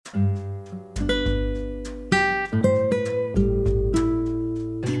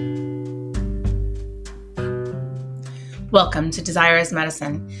Welcome to Desire is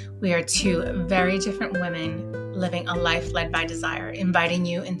Medicine. We are two very different women living a life led by desire, inviting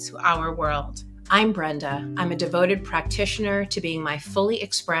you into our world. I'm Brenda. I'm a devoted practitioner to being my fully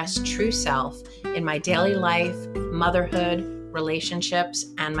expressed true self in my daily life, motherhood, relationships,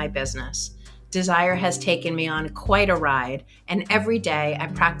 and my business. Desire has taken me on quite a ride, and every day I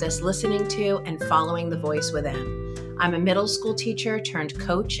practice listening to and following the voice within. I'm a middle school teacher turned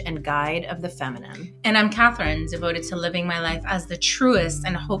coach and guide of the feminine. And I'm Catherine, devoted to living my life as the truest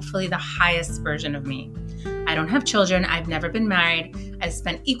and hopefully the highest version of me. I don't have children. I've never been married. I've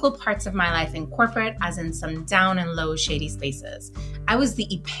spent equal parts of my life in corporate as in some down and low shady spaces. I was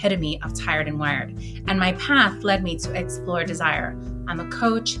the epitome of tired and wired, and my path led me to explore desire. I'm a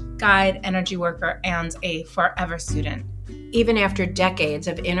coach, guide, energy worker, and a forever student. Even after decades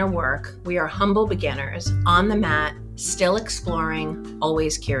of inner work, we are humble beginners, on the mat, still exploring,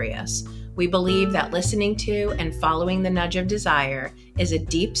 always curious. We believe that listening to and following the nudge of desire is a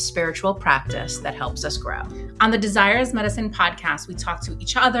deep spiritual practice that helps us grow. On the Desire is Medicine podcast, we talk to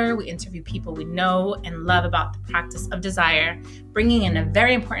each other, we interview people we know and love about the practice of desire, bringing in a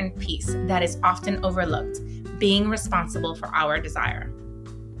very important piece that is often overlooked, being responsible for our desire.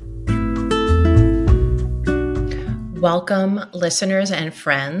 Welcome, listeners and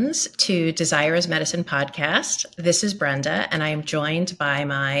friends, to Desire is Medicine podcast. This is Brenda, and I am joined by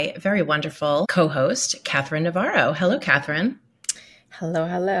my very wonderful co-host, Catherine Navarro. Hello, Catherine. Hello,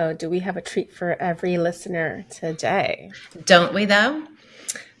 hello. Do we have a treat for every listener today? Don't we, though?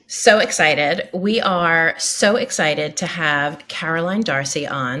 So excited. We are so excited to have Caroline Darcy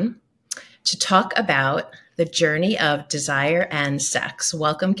on to talk about the journey of desire and sex.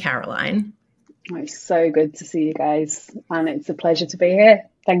 Welcome, Caroline. It's so good to see you guys, and it's a pleasure to be here.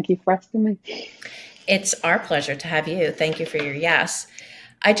 Thank you for asking me. It's our pleasure to have you. Thank you for your yes.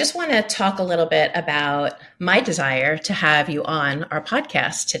 I just want to talk a little bit about my desire to have you on our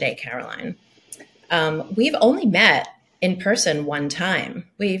podcast today, Caroline. We've only met in person one time.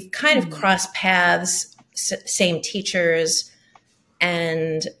 We've kind of crossed paths, same teachers,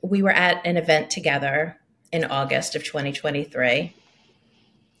 and we were at an event together in August of 2023.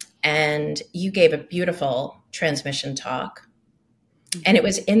 And you gave a beautiful transmission talk. And it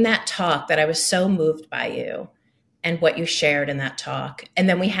was in that talk that I was so moved by you and what you shared in that talk. And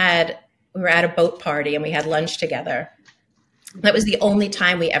then we were at a boat party and we had lunch together. That was the only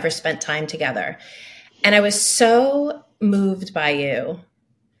time we ever spent time together. And I was so moved by you.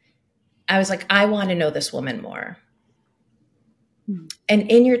 I was like, I want to know this woman more. And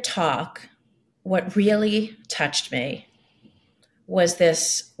in your talk, what really touched me was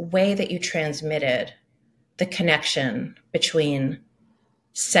this way that you transmitted the connection between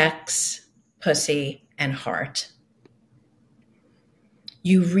sex, pussy, and heart.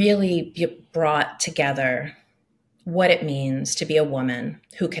 You really brought together what it means to be a woman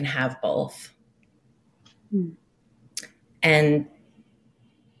who can have both. And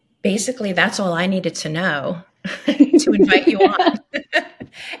basically, that's all I needed to know to invite you on.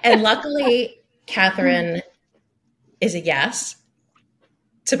 And luckily, Catherine is a yes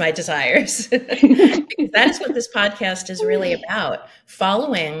to my desires, because that is what this podcast is really about,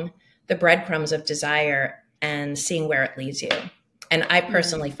 following the breadcrumbs of desire and seeing where it leads you. And I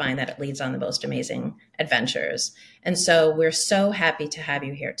personally find that it leads on the most amazing adventures. And so we're so happy to have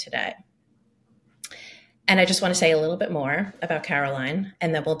you here today. And I just want to say a little bit more about Caroline,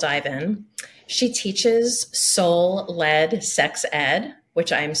 and then we'll dive in. She teaches soul-led sex ed,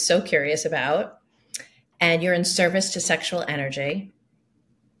 which I'm so curious about. And you're in service to sexual energy.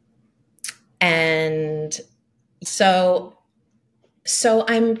 And so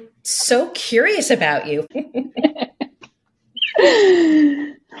I'm so curious about you.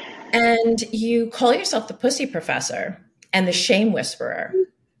 And you call yourself the Pussy Professor and the Shame Whisperer.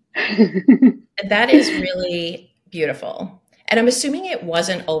 And that is really beautiful. And I'm assuming it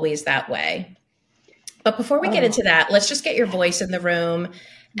wasn't always that way. But before we get into that, let's just get your voice in the room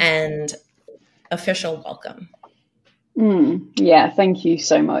and official welcome. Yeah, thank you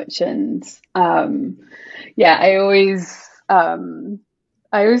so much. And I always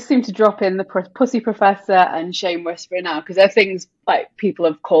seem to drop in the Pussy Professor and Shame Whisperer now, because they're things like people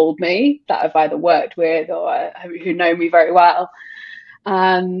have called me that I've either worked with or who know me very well.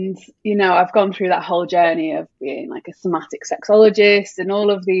 And, I've gone through that whole journey of being like a somatic sexologist and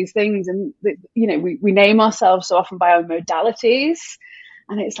all of these things. And, we name ourselves so often by our modalities.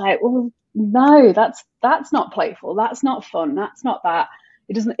 And it's like, well, no, that's not playful. That's not fun. That's not that.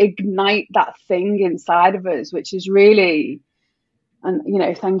 It doesn't ignite that thing inside of us, which is really, and,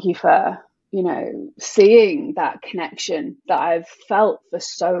 thank you for, seeing that connection that I've felt for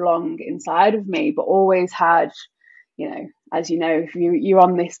so long inside of me, but always had, as you know, if you're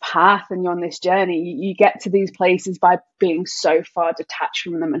on this path and you're on this journey, you get to these places by being so far detached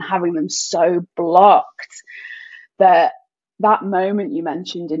from them and having them so blocked that moment you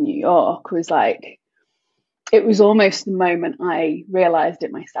mentioned in New York was like, it was almost the moment I realized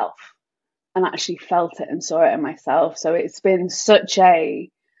it myself and actually felt it and saw it in myself. So it's been such a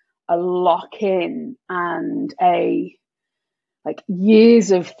lock-in and like years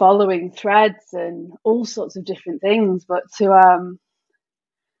of following threads and all sorts of different things, but to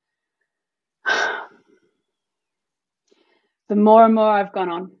the more and more I've gone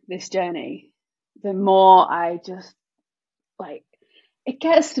on this journey, the more I just like, it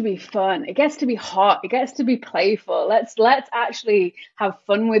gets to be fun, it gets to be hot, it gets to be playful. Let's actually have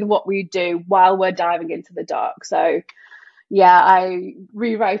fun with what we do while we're diving into the dark. So yeah, I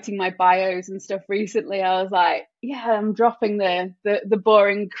rewriting my bios and stuff recently. I was like, yeah, I'm dropping the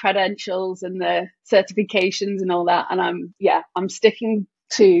boring credentials and the certifications and all that, and I'm sticking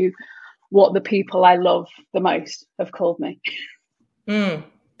to what the people I love the most have called me.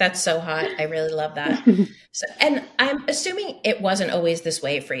 That's so hot. I really love that. So, and I'm assuming it wasn't always this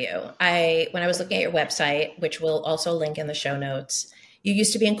way for you. When I was looking at your website, which we'll also link in the show notes, you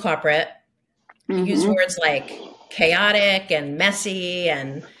used to be in corporate. You use words like chaotic and messy.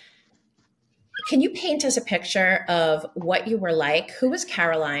 And can you paint us a picture of what you were like? Who was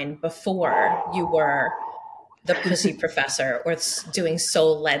Caroline before you were the pussy professor or doing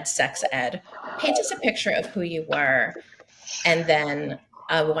soul-led sex ed? Paint us a picture of who you were. And then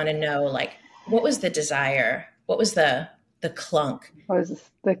I want to know, like, what was the desire? What was the clunk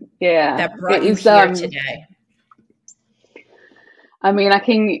that brought you here today? I mean, I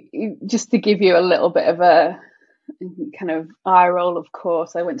can, just to give you a little bit of a kind of eye roll, of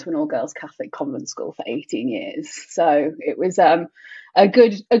course, I went to an all-girls Catholic convent school for 18 years. So it was a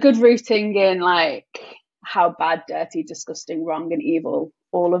good rooting in like how bad, dirty, disgusting, wrong and evil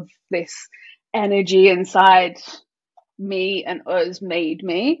all of this energy inside me and us made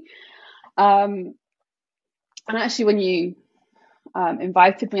me. And actually when you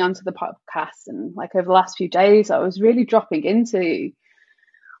invited me onto the podcast, and like over the last few days I was really dropping into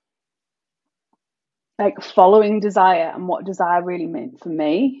like following desire and what desire really meant for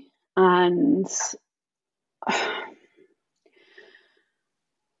me. And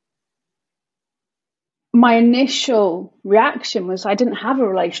my initial reaction was I didn't have a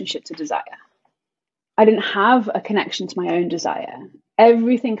relationship to desire. I didn't have a connection to my own desire.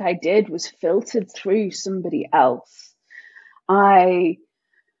 Everything I did was filtered through somebody else. I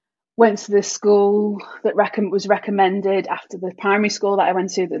went to this school that was recommended after the primary school that I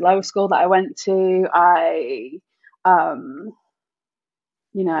went to, the lower school that I went to. I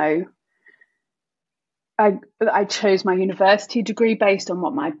chose my university degree based on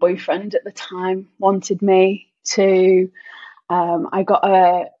what my boyfriend at the time wanted me to. I got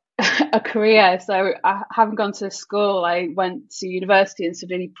a career. So I haven't gone to school. I went to university and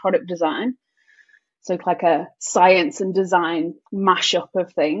studied product design. So like a science and design mashup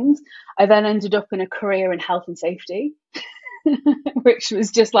of things. I then ended up in a career in health and safety, which was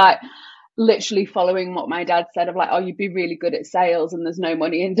just like literally following what my dad said of like, oh, you'd be really good at sales and there's no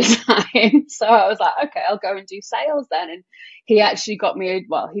money in design. So I was like, okay, I'll go and do sales then. And he actually got me,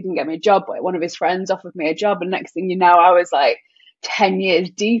 he didn't get me a job, but one of his friends offered me a job. And next thing you know, I was like 10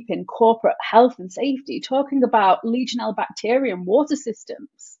 years deep in corporate health and safety, talking about Legionella bacterium water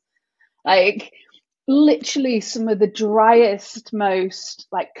systems. Like, literally some of the driest, most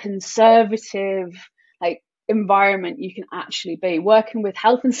like conservative like environment you can actually be, working with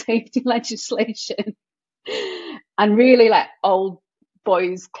health and safety legislation and really like old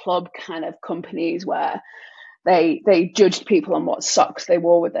boys club kind of companies where they judged people on what socks they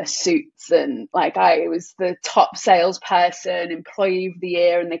wore with their suits. And like I was the top salesperson, employee of the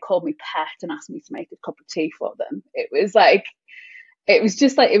year, and they called me pet and asked me to make a cup of tea for them. It was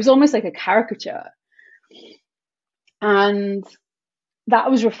almost like a caricature. And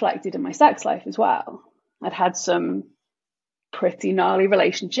that was reflected in my sex life as well. I'd had some pretty gnarly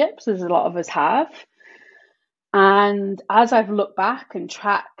relationships, as a lot of us have. And as I've looked back and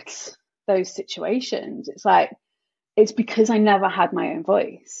tracked those situations, it's because I never had my own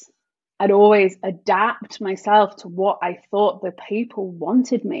voice. I'd always adapt myself to what I thought the people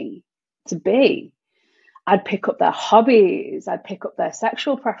wanted me to be. I'd pick up their hobbies. I'd pick up their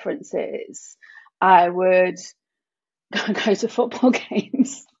sexual preferences. I would go to football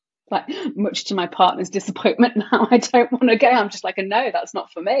games, like much to my partner's disappointment now. I don't want to go. I'm just like, no, that's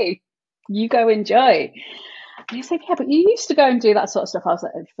not for me. You go enjoy. And he's like, yeah, but you used to go and do that sort of stuff. I was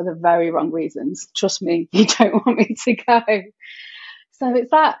like, for the very wrong reasons. Trust me, you don't want me to go. So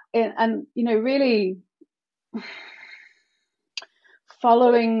it's that. And, really,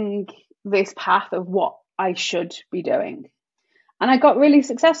 following this path of what I should be doing. And I got really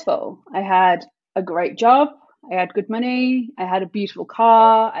successful. I had a great job. I had good money. I had a beautiful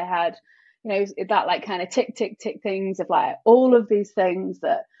car. I had, that like kind of tick, tick, tick things of like all of these things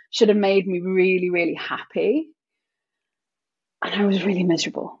that should have made me really, really happy. And I was really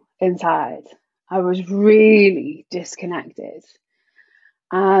miserable inside. I was really disconnected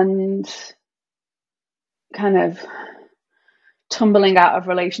and kind of tumbling out of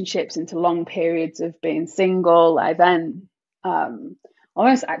relationships into long periods of being single. I then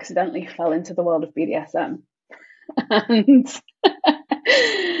almost accidentally fell into the world of BDSM. And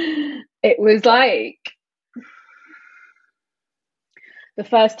it was like the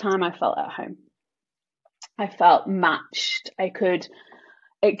first time I felt at home. I felt matched. I could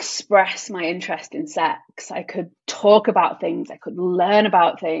express my interest in sex. I could talk about things. I could learn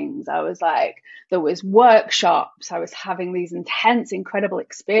about things. I was like, there was workshops. I was having these intense, incredible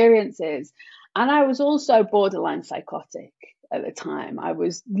experiences. And I was also borderline psychotic at the time. I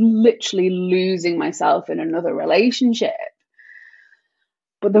was literally losing myself in another relationship.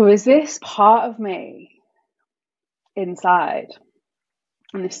 But there was this part of me inside.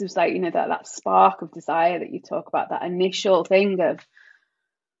 And this was like, that spark of desire that you talk about, that initial thing of,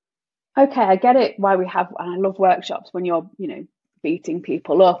 okay, I get it why we have, and I love workshops when you're, beating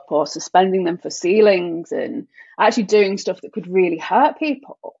people up or suspending them for ceilings and actually doing stuff that could really hurt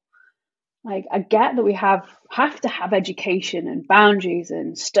people. Like, I get that we have to have education and boundaries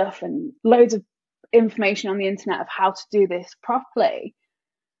and stuff and loads of information on the internet of how to do this properly.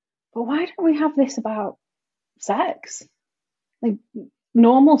 But why don't we have this about sex? Like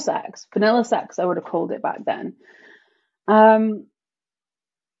normal sex, vanilla sex, I would have called it back then. And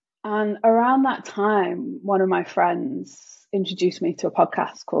around that time, one of my friends introduced me to a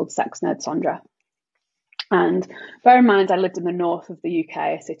podcast called Sex Nerd Sondra. And bear in mind, I lived in the north of the UK,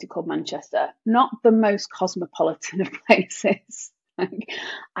 a city called Manchester, not the most cosmopolitan of places.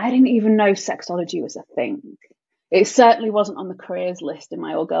 I didn't even know sexology was a thing. It certainly wasn't on the careers list in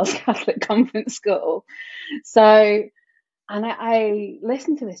my all-girls Catholic convent school. So, and I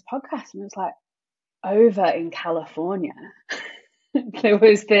listened to this podcast and it was like, over in California, there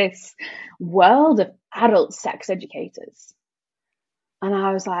was this world of adult sex educators. And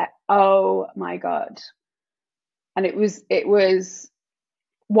I was like, oh my God. And it was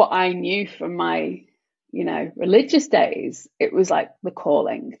what I knew from my, religious days. It was like the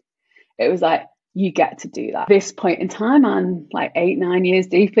calling. It was like, you get to do that. At this point in time, I'm like 8-9 years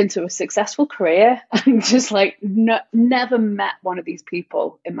deep into a successful career. I'm just like, never met one of these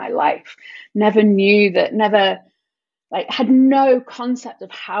people in my life. Never knew that, never had no concept of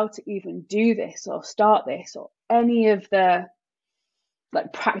how to even do this or start this or any of the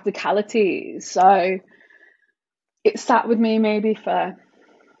practicalities. So it sat with me maybe for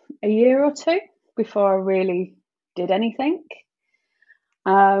a year or two before I really did anything.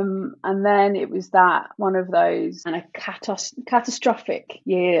 And then it was that one of those kind of catastrophic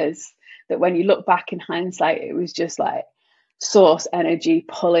years that when you look back in hindsight, it was just like source energy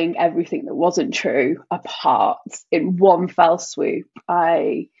pulling everything that wasn't true apart in one fell swoop.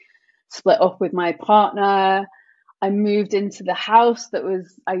 I split up with my partner. I moved into the house that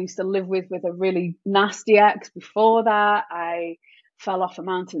I used to live with a really nasty ex before that. I fell off a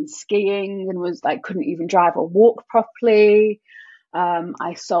mountain skiing and couldn't even drive or walk properly.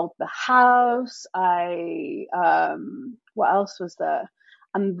 I sold the house. What else was there?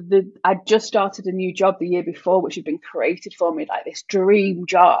 And I'd just started a new job the year before, which had been created for me, like this dream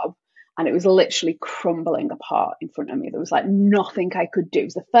job. And it was literally crumbling apart in front of me. There was nothing I could do. It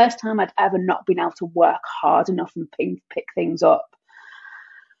was the first time I'd ever not been able to work hard enough and pick things up.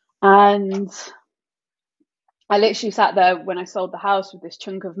 And I literally sat there when I sold the house with this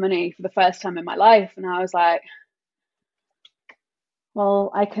chunk of money for the first time in my life. And I was like,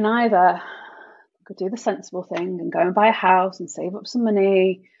 well, I can either go do the sensible thing and go and buy a house and save up some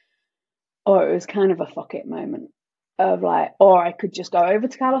money, or it was kind of a fuck it moment of or I could just go over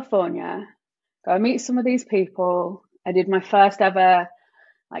to California, go meet some of these people. I did my first ever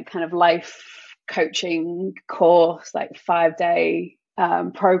kind of life coaching course, 5-day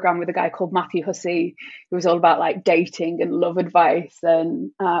program with a guy called Matthew Hussey, who was all about dating and love advice.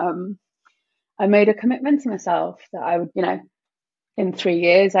 And I made a commitment to myself that I would, in 3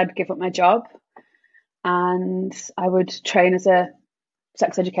 years, I'd give up my job and I would train as a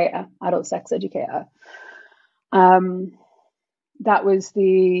sex educator, adult sex educator. That was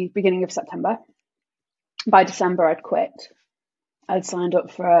the beginning of September. By December, I'd quit. I'd signed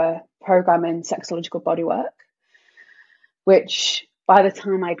up for a program in sexological bodywork, which by the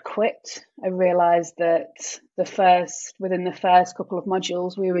time I'd quit, I realized that within the first couple of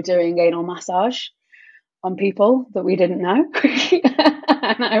modules, we were doing anal massage on people that we didn't know.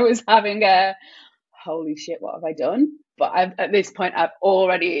 And I was having a, holy shit, what have I done? But at this point, I've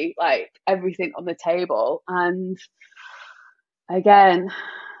already like everything on the table. And again,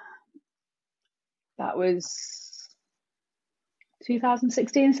 that was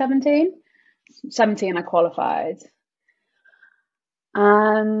 2016, 17. 17, I qualified.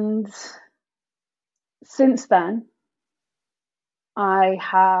 And since then, I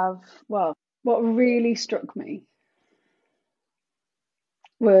have, well, what really struck me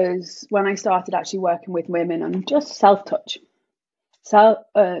was when I started actually working with women on just self-touch,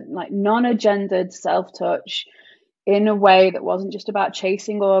 like non-agendered self-touch in a way that wasn't just about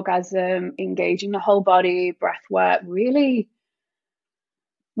chasing orgasm, engaging the whole body, breath work, really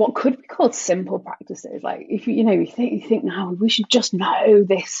what could be called simple practices. Like if you think now we should just know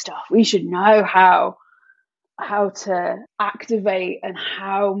this stuff. We should know how to activate and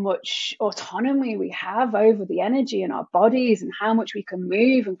how much autonomy we have over the energy in our bodies and how much we can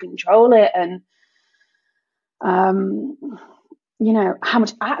move and control it, and how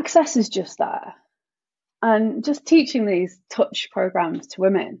much access is just there. And just teaching these touch programs to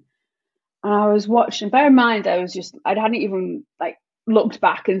women, and I was watching, bear in mind I hadn't even like looked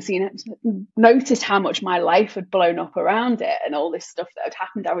back and noticed how much my life had blown up around it and all this stuff that had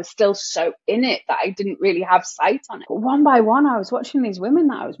happened. I was still so in it that I didn't really have sight on it. But one by one, I was watching these women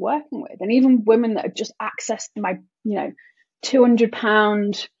that I was working with, and even women that had just accessed my,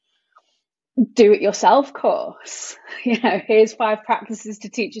 £200 do-it-yourself course. Here's 5 practices to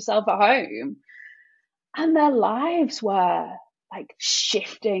teach yourself at home. And their lives were like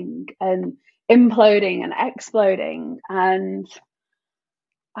shifting and imploding and exploding. And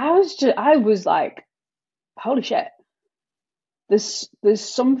I was like, holy shit, there's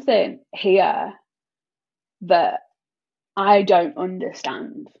something here that I don't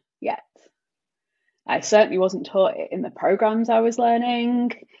understand yet. I certainly wasn't taught it in the programs I was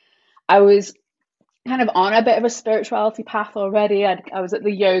learning. I was kind of on a bit of a spirituality path already. I was at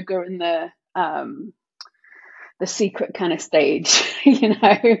the yoga and the secret kind of stage,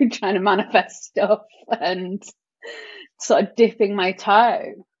 trying to manifest stuff and sort of dipping my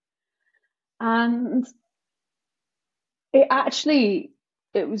toe. And it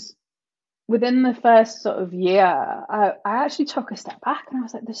was within the first sort of year, I actually took a step back and I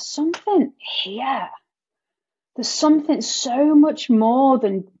was like, there's something here. There's something so much more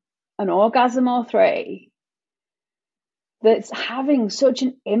than an orgasm or 3 that's having such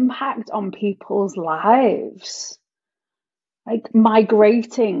an impact on people's lives. Like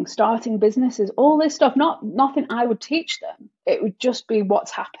migrating, starting businesses, all this stuff, nothing I would teach them. It would just be what's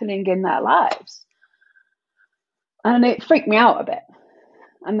happening in their lives. And it freaked me out a bit.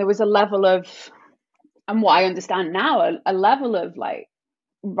 And there was a level of, and what I understand now, a level of like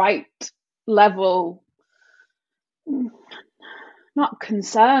right level, not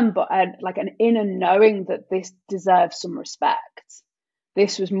concern, but like an inner knowing that this deserves some respect.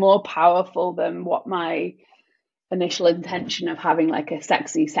 This was more powerful than what my initial intention of having like a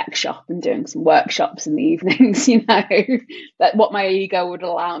sexy sex shop and doing some workshops in the evenings, that what my ego would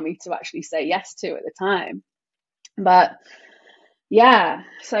allow me to actually say yes to at the time. But yeah,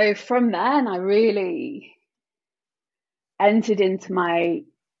 so from then I really entered into my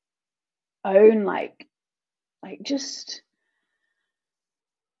own like just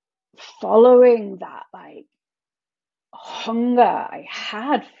following that like hunger I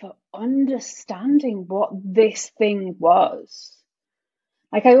had for understanding what this thing was.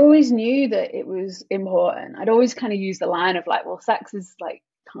 Like I always knew that it was important. I'd always kind of use the line of like, well, sex is like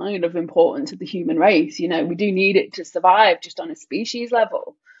kind of important to the human race. We do need it to survive just on a species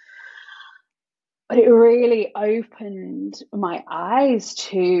level. But it really opened my eyes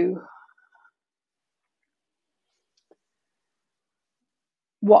to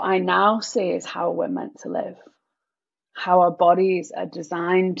what I now see is how we're meant to live, how our bodies are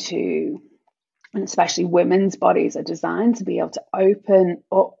designed to, and especially women's bodies are designed to be able to open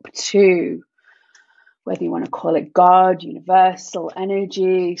up to, whether you want to call it God, universal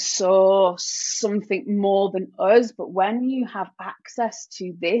energy, source, something more than us. But when you have access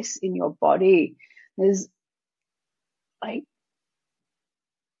to this in your body, there's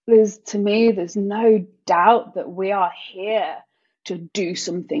no doubt that we are here to do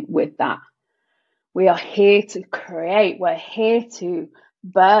something with that. We are here to create. We're here to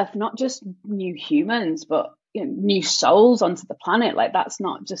birth not just new humans, but new souls onto the planet. Like that's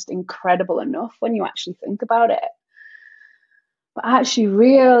not just incredible enough when you actually think about it. But actually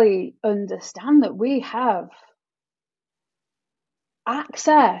really understand that we have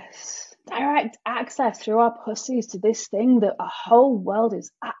direct access through our pussies to this thing that our whole world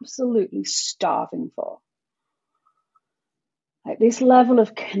is absolutely starving for. Like this level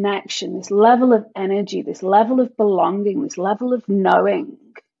of connection, this level of energy, this level of belonging, this level of knowing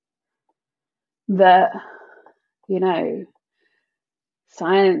that, you know,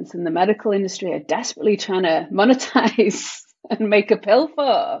 science and the medical industry are desperately trying to monetize and make a pill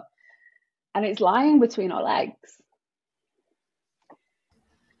for. And it's lying between our legs.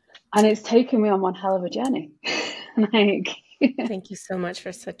 And it's taken me on one hell of a journey. Thank you so much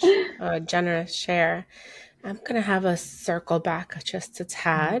for such a generous share. I'm going to have us circle back just a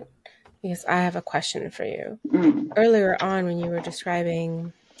tad because I have a question for you. Earlier on, when you were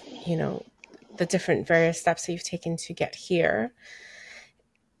describing, you know, the different various steps that you've taken to get here,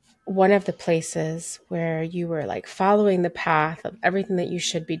 one of the places where you were like following the path of everything that you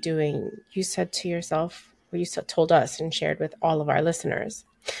should be doing, you said to yourself, or you told us and shared with all of our listeners,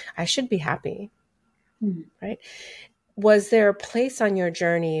 I should be happy, right? Was there a place on your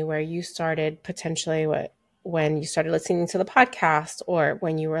journey where you started potentially when you started listening to the podcast, or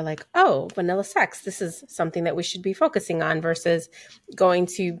when you were like, oh, vanilla sex, this is something that we should be focusing on versus going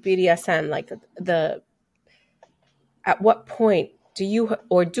to BDSM? Like at what point do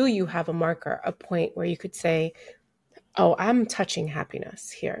you have a marker, a point where you could say, oh, I'm touching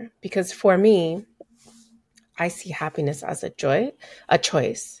happiness here? Because for me, I see happiness as a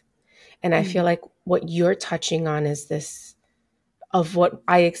choice. And I feel like what you're touching on is this of what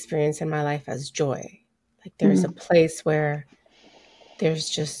I experience in my life as joy. Like there's a place where there's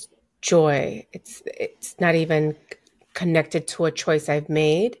just joy. It's not even connected to a choice I've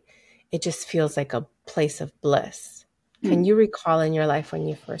made. It just feels like a place of bliss. Can you recall in your life when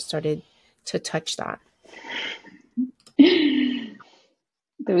you first started to touch that? There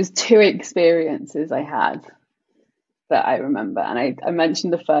was 2 experiences I had that I remember. And I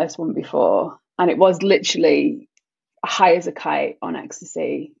mentioned the first one before. And it was literally high as a kite on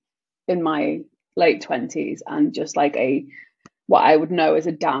ecstasy in my late 20s, and just like what I would know as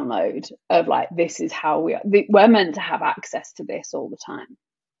a download of like, this is how we're meant to have access to this all the time.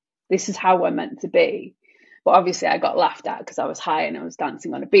 This is how we're meant to be. But obviously I got laughed at because I was high and I was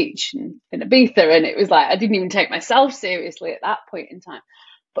dancing on a beach in Ibiza, and it was like I didn't even take myself seriously at that point in time.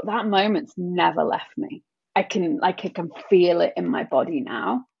 But that moment's never left me. I can feel it in my body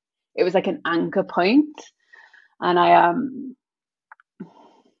now. It was like an anchor point. And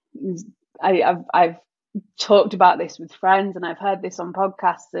I've talked about this with friends, and I've heard this on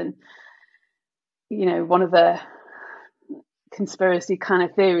podcasts, and you know, one of the conspiracy kind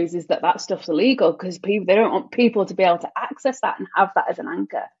of theories is that stuff's illegal because they don't want people to be able to access that and have that as an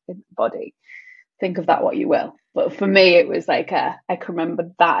anchor in the body. Think of that what you will. But for me, it was like I can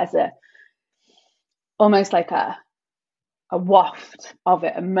remember that as almost like a waft of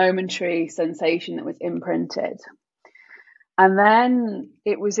it, a momentary sensation that was imprinted. And then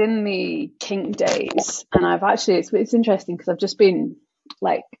it was in the kink days, and it's interesting because I've just been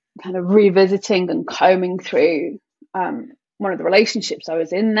like kind of revisiting and combing through one of the relationships I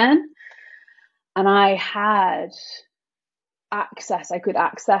was in then, and I had access. I could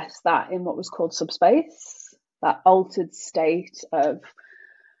access that in what was called subspace, that altered state of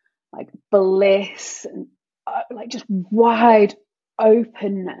like bliss and like just wide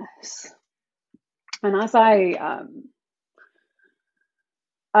openness. And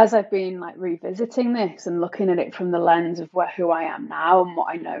as I've been like revisiting this and looking at it from the lens of who I am now and what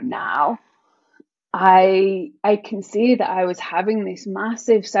I know now, I can see that I was having this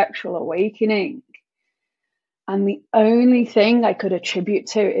massive sexual awakening, and the only thing I could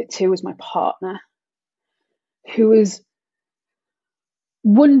attribute it to was my partner, who was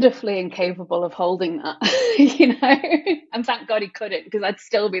wonderfully incapable of holding that, you know, and thank God he couldn't, because I'd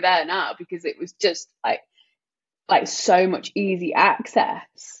still be there now, because it was just like so much easy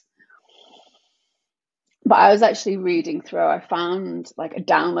access. But I was actually reading through, I found like a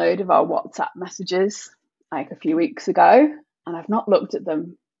download of our WhatsApp messages like a few weeks ago, and I've not looked at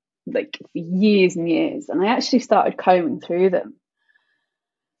them like for years and years, and I actually started combing through them,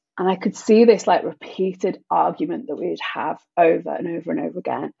 and I could see this like repeated argument that we'd have over and over and over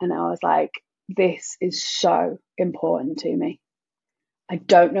again, and I was like, this is so important to me. I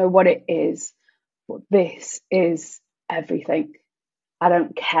don't know what it is, but this is everything. I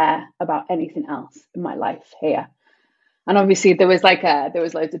don't care about anything else in my life here. And obviously there was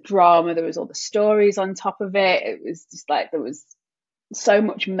loads of drama. There was all the stories on top of it. It was just like, there was so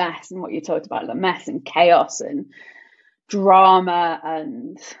much mess, and what you talked about, the mess and chaos and drama,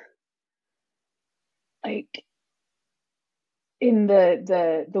 and like, in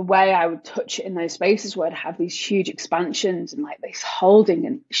the way I would touch it in those spaces where I'd have these huge expansions and like this holding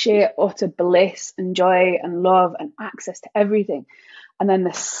and sheer utter bliss and joy and love and access to everything. And then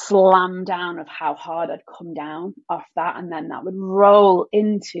the slam down of how hard I'd come down off that. And then that would roll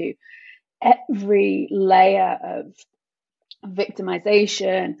into every layer of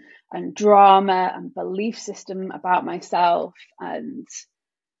victimization and drama and belief system about myself and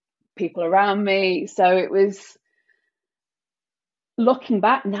people around me. So it was, looking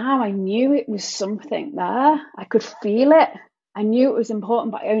back now, I knew it was something there. I could feel it. I knew it was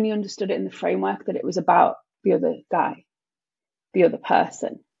important, but I only understood it in the framework that it was about the other guy, the other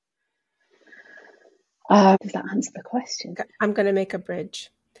person. Does that answer the question? I'm going to make a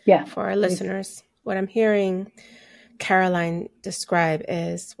bridge for our listeners. What I'm hearing Caroline describe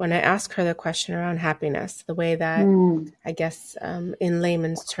is when I ask her the question around happiness, the way that I guess in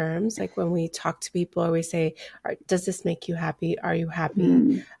layman's terms, like when we talk to people or we say, does this make you happy? Are you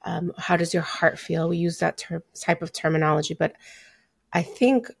happy? How does your heart feel? We use that type of terminology. But I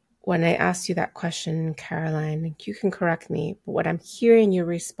think when I asked you that question, Caroline, you can correct me, but what I'm hearing you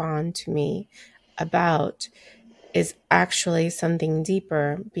respond to me about is actually something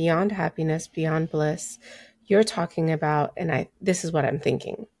deeper, beyond happiness, beyond bliss. You're talking about, and this is what I'm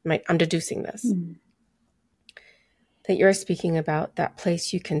thinking, I'm deducing this, that you're speaking about that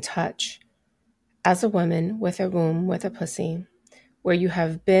place you can touch as a woman with a womb, with a pussy, where you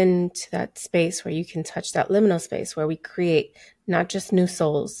have been to that space where you can touch that liminal space where we create not just new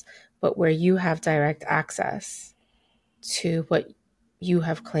souls, but where you have direct access to what you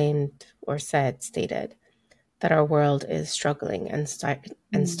have claimed or stated, that our world is struggling and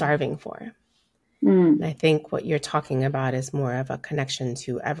starving for. And I think what you're talking about is more of a connection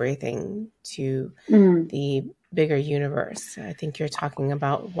to everything, to the bigger universe. I think you're talking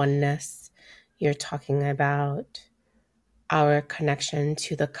about oneness. You're talking about our connection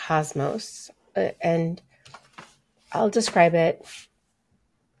to the cosmos. And I'll describe it,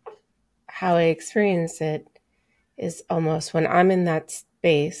 how I experience it is almost when I'm in that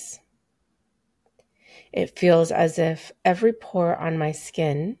space, it feels as if every pore on my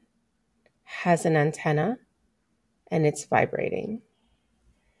skin has an antenna and it's vibrating.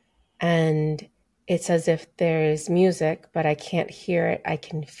 And it's as if there is music, but I can't hear it. I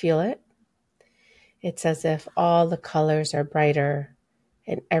can feel it. It's as if all the colors are brighter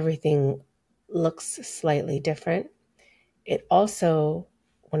and everything looks slightly different. It also,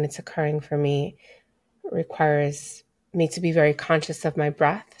 when it's occurring for me, requires me to be very conscious of my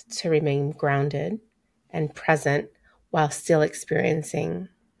breath, to remain grounded and present while still experiencing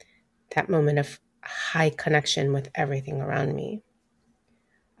that moment of high connection with everything around me.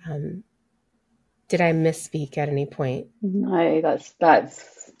 Did I misspeak at any point? No,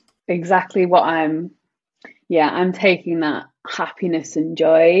 that's exactly what I'm taking that happiness and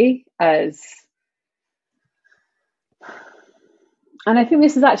joy as, and I think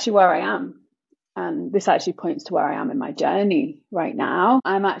this is actually where I am. And this actually points to where I am in my journey right now.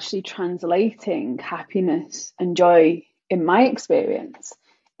 I'm actually translating happiness and joy in my experience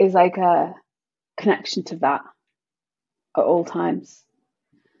is like a connection to that at all times.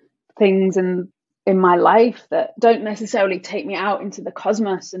 Things in my life that don't necessarily take me out into the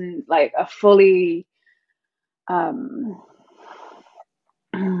cosmos and like a fully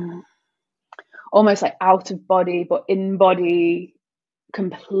almost like out of body but in body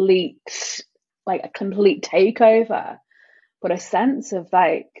complete takeover, but a sense of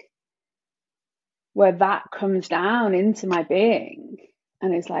like where that comes down into my being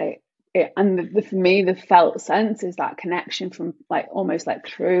and it's like it, and for me the felt sense is that connection from like almost like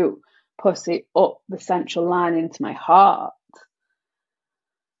through pussy up the central line into my heart.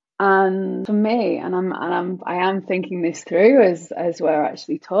 And for me, I am thinking this through as we're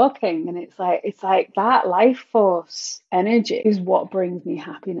actually talking, and it's like that life force energy is what brings me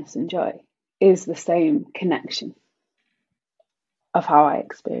happiness and joy, is the same connection of how I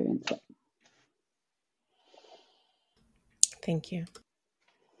experience it. Thank you.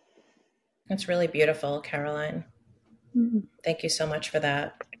 That's really beautiful, Caroline. Thank you so much for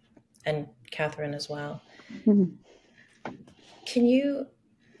that. And Catherine as well. Can you,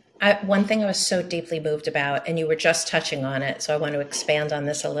 one thing I was so deeply moved about, and you were just touching on it, so I want to expand on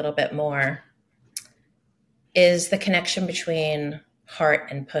this a little bit more, is the connection between heart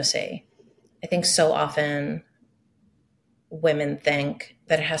and pussy. I think so often women think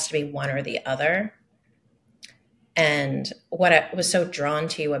that it has to be one or the other. And what I was so drawn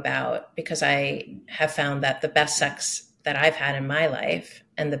to you about, because I have found that the best sex that I've had in my life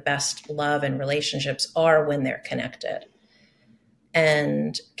and the best love and relationships are when they're connected.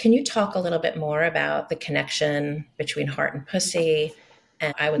 And can you talk a little bit more about the connection between heart and pussy?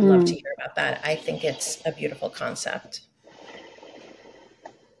 And I would love to hear about that. I think it's a beautiful concept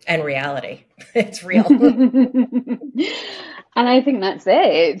and reality. It's real. And I think that's it.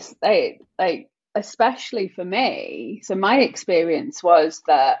 It's like especially for me. So my experience was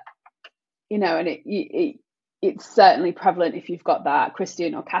that, and it's certainly prevalent if you've got that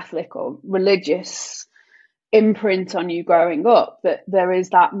Christian or Catholic or religious imprint on you growing up, that there is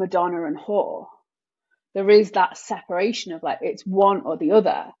that Madonna and whore. There is that separation of like, it's one or the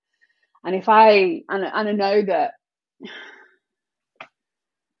other. And I know that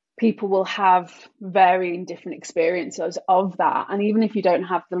people will have varying different experiences of that. And even if you don't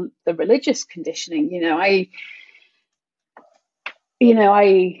have the religious conditioning,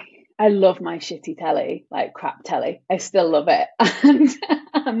 I love my shitty telly, like crap telly. I still love it. And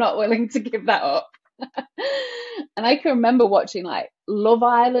I'm not willing to give that up. And I can remember watching like Love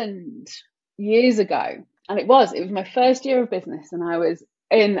Island years ago. And it was my first year of business. And I was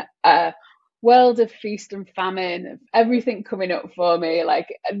in a world of feast and famine, of everything coming up for me, like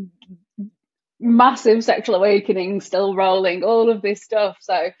a massive sexual awakening still rolling, all of this stuff.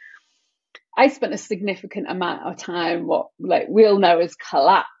 So I spent a significant amount of time, what like we'll know as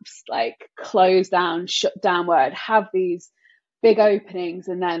collapsed, like closed down, shut down, where I'd have these big openings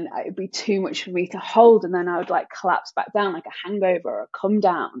and then it'd be too much for me to hold. And then I would like collapse back down like a hangover or a come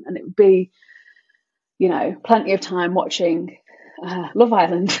down. And it would be, plenty of time watching Love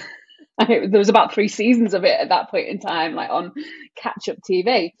Island. There was about 3 seasons of it at that point in time, like on catch-up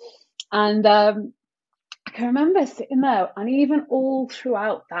TV. And I can remember sitting there, and even all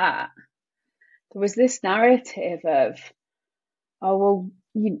throughout that, there was this narrative of, oh,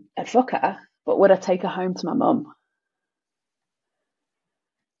 well, I'd fuck her, but would I take her home to my mum?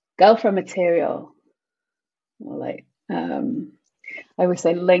 Girlfriend material. Or like, I always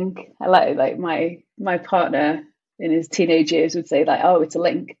say link. I like my partner in his teenage years would say like, oh, it's a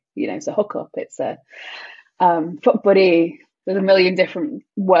link. It's a hookup. It's a fuck buddy. There's a million different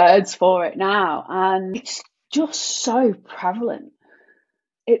words for it now. And it's just so prevalent.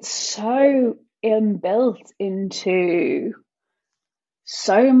 It's so inbuilt into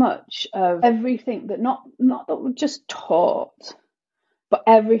so much of everything that not that we're just taught, but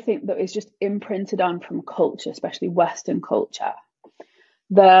everything that is just imprinted on from culture, especially Western culture.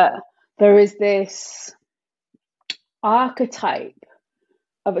 That there is this archetype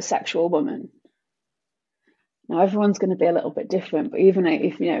of a sexual woman. Now everyone's going to be a little bit different, but even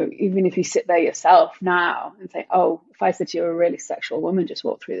if you sit there yourself now and say, oh, if I said to you, you're a really sexual woman, just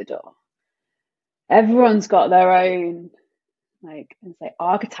walk through the door. Everyone's got their own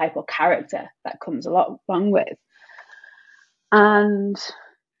archetype or character that comes along with. And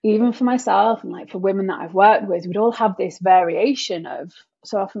even for myself and like for women that I've worked with, we'd all have this variation of,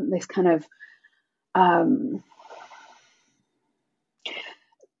 so often this kind of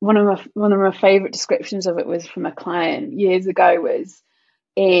one of my favorite descriptions of it was from a client years ago, was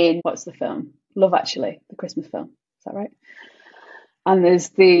in, what's the film? Love Actually, the Christmas film. Is that right? And there's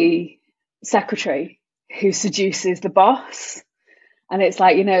the secretary who seduces the boss. And it's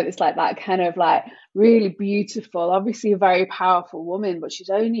like, it's like that kind of like really beautiful, obviously a very powerful woman, but she's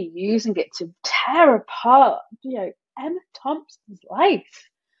only using it to tear apart, Emma Thompson's life.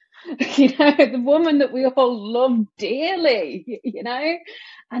 The woman that we all love dearly,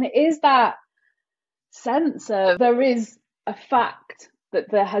 and it is that sense of, there is a fact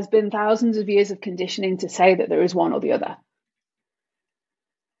that there has been thousands of years of conditioning to say that there is one or the other.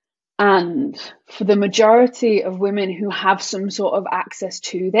 And for the majority of women who have some sort of access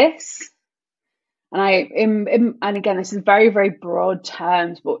to this, and again, this is very, very broad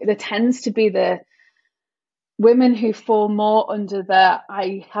terms, but there tends to be the women who fall more under the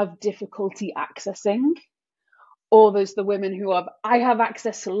I have difficulty accessing, or there's the women who I have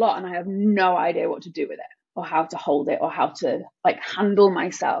access to a lot and I have no idea what to do with it or how to hold it or how to like handle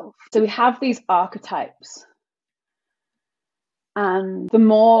myself. So we have these archetypes. And the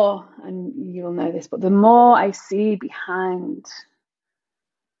more, and you'll know this, but the more I see behind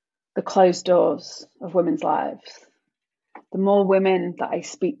the closed doors of women's lives, the more women that I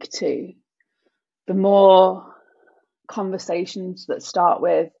speak to, the more conversations that start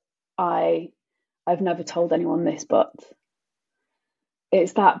with, I've never told anyone this, but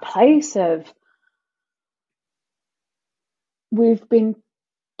it's that place of, we've been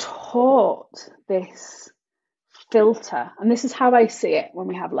taught this filter, and this is how I see it when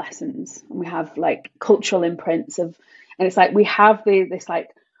we have lessons and we have like cultural imprints of, and it's like we have this like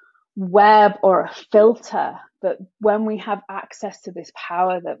web or a filter that when we have access to this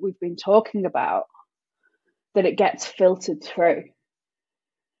power that we've been talking about, that it gets filtered through.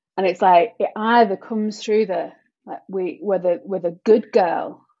 And it's like, it either comes through we're the good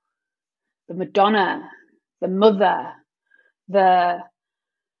girl, the Madonna, the mother, the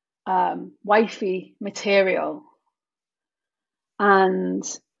wifey material. And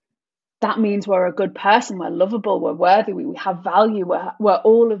that means we're a good person, we're lovable, we're worthy, we have value, we're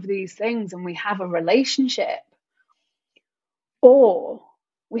all of these things, and we have a relationship. Or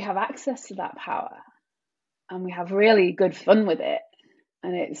we have access to that power and we have really good fun with it,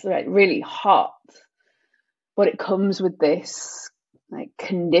 and it's like really hot, but it comes with this like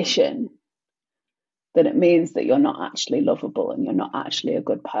condition that it means that you're not actually lovable and you're not actually a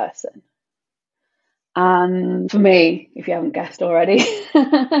good person. And for me, if you haven't guessed already,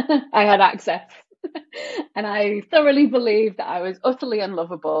 I had access. And I thoroughly believed that I was utterly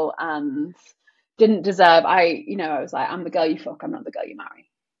unlovable and didn't deserve. I was like, I'm the girl you fuck, I'm not the girl you marry.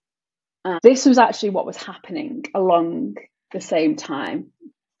 And this was actually what was happening along the same time.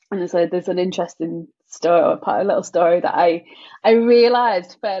 And there's an interesting story, a little story that I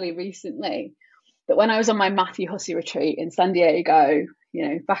realized fairly recently, that when I was on my Matthew Hussey retreat in San Diego,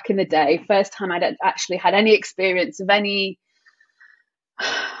 back in the day, first time I'd actually had any experience of any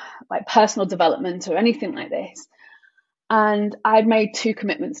like personal development or anything like this. And I'd made 2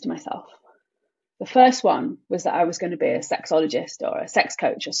 commitments to myself. The first one was that I was going to be a sexologist or a sex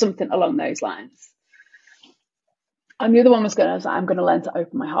coach or something along those lines. And the other one was I'm going to learn to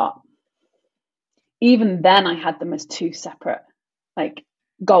open my heart. Even then, I had them as 2 separate like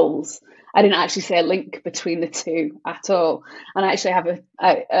goals. I didn't actually see a link between the 2 at all. And I actually have in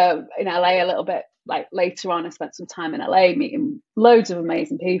LA a little bit, like later on, I spent some time in LA meeting loads of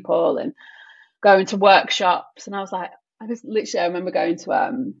amazing people and going to workshops. And I remember going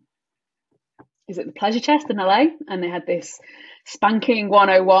to, is it the Pleasure Chest in LA? And they had this Spanking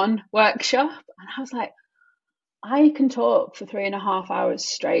 101 workshop. And I was like, I can talk for 3.5 hours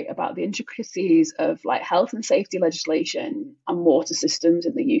straight about the intricacies of like health and safety legislation and water systems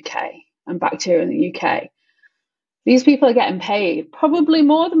in the UK and bacteria in the UK. These people are getting paid probably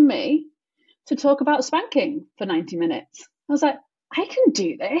more than me to talk about spanking for 90 minutes. I was like, I can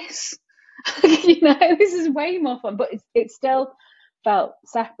do this. This is way more fun, but it still felt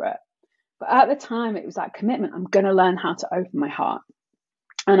separate. But at the time, it was that commitment. I'm going to learn how to open my heart.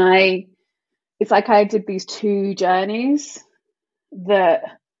 And it's like I did these 2 journeys that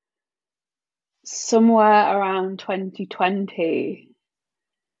somewhere around 2019,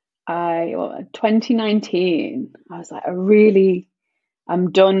 I was like,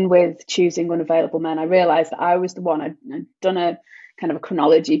 I'm done with choosing unavailable men. I realized that I was the one. I'd done a kind of a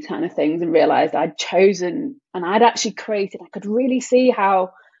chronology kind of things and realized I'd chosen and I'd actually created. I could really see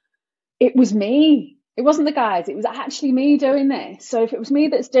how it was me. It wasn't the guys. It was actually me doing this. So if it was me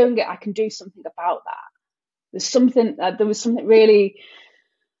that's doing it, I can do something about that. There was something really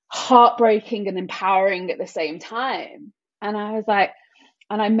heartbreaking and empowering at the same time. And I was like,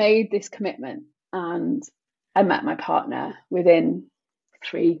 and I made this commitment, and I met my partner within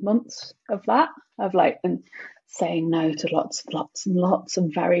 3 months of that, and saying no to lots and lots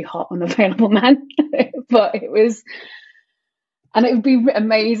of very hot unavailable men. But it would be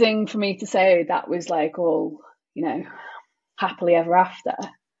amazing for me to say that was like all, happily ever after.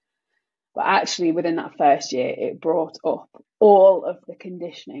 But actually within that first year, it brought up all of the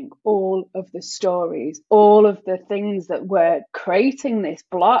conditioning, all of the stories, all of the things that were creating this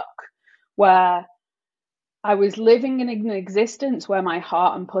block where I was living in an existence where my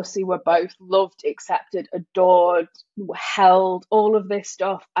heart and pussy were both loved, accepted, adored, held, all of this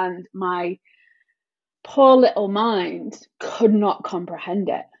stuff. And my poor little mind could not comprehend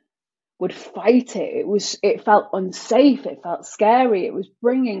it, would fight it. It felt unsafe. It felt scary. It was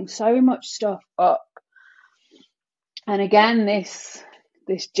bringing so much stuff up. And again, this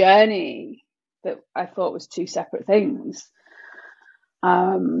journey that I thought was 2 separate things.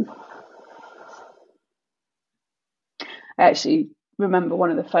 I actually remember one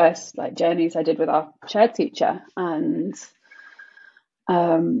of the first journeys I did with our chair teacher, and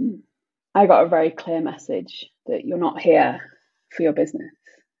I got a very clear message that you're not here for your business.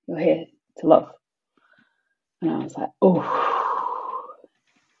 You're here to love. And I was like, oh.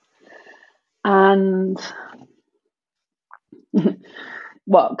 And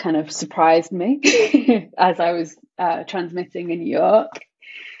what kind of surprised me as I was transmitting in New York,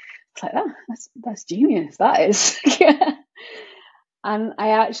 it's like, that's genius, that is. And I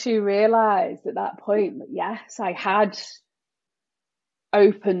actually realized at that point that yes, I had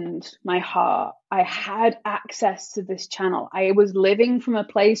opened my heart. I had access to this channel. I was living from a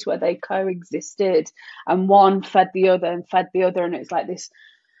place where they coexisted and one fed the other and fed the other. And it's like this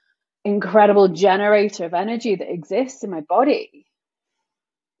incredible generator of energy that exists in my body.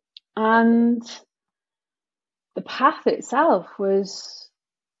 And the path itself was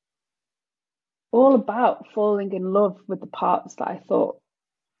all about falling in love with the parts that I thought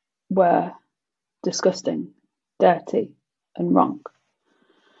were disgusting, dirty, and wrong.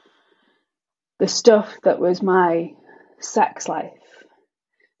 The stuff that was my sex life,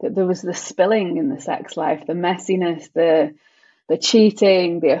 that there was the spilling in the sex life, the messiness, the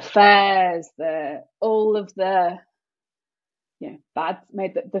cheating, the affairs, all of the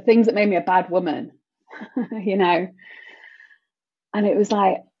the things that made me a bad woman, And it was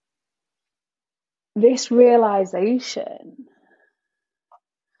like this realization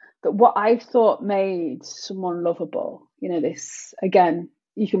that what I thought made someone lovable, this, again,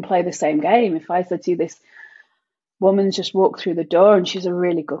 you can play the same game. If I said to you, this woman's just walked through the door and she's a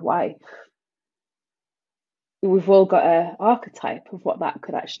really good wife, we've all got an archetype of what that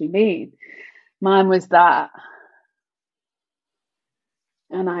could actually mean. Mine was that.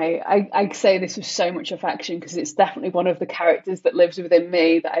 And I say this with so much affection because it's definitely one of the characters that lives within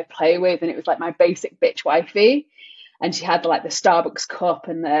me that I play with. And it was like my basic bitch wifey. And she had like the Starbucks cup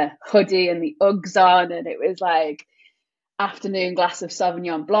and the hoodie and the Uggs on. And it was like afternoon glass of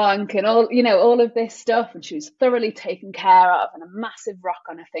Sauvignon Blanc and all of this stuff. And she was thoroughly taken care of and a massive rock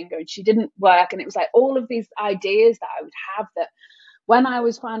on her finger. And she didn't work. And it was like all of these ideas that I would have that when I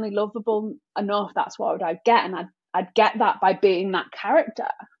was finally lovable enough, that's what I'd get. And I'd get that by being that character.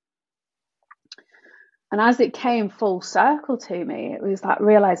 And as it came full circle to me, it was that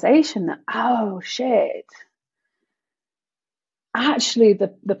realization that, oh shit, actually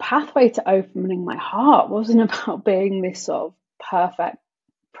the pathway to opening my heart wasn't about being this sort of perfect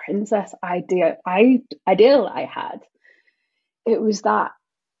princess ideal I had. It was that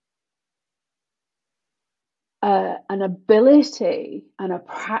an ability and a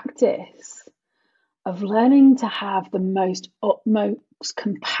practice of learning to have the most utmost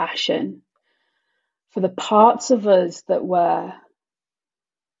compassion for the parts of us that were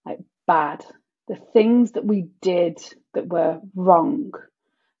like bad, the things that we did that were wrong,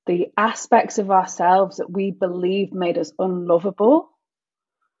 the aspects of ourselves that we believed made us unlovable.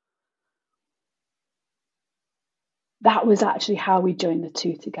 That was actually how we joined the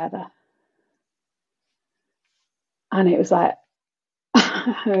two together. And it was like,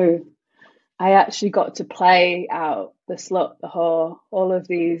 oh, I actually got to play out the slut, the whore, all of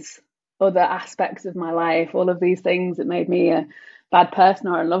these other aspects of my life, all of these things that made me a bad person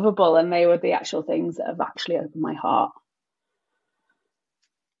or unlovable, and they were the actual things that have actually opened my heart.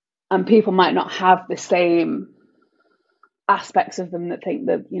 And people might not have the same aspects of them that think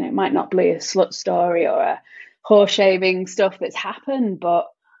that, it might not be a slut story or a whore shaving stuff that's happened, but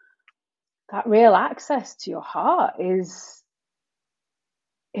that real access to your heart is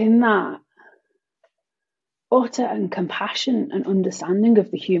in that utter and compassion and understanding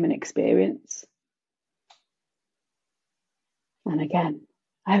of the human experience. And again,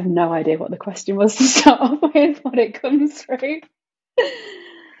 I have no idea what the question was to start off with, what it comes through. Is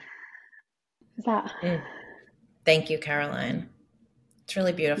that? Thank you, Caroline. It's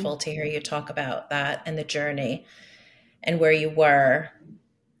really beautiful to hear you talk about that and the journey and where you were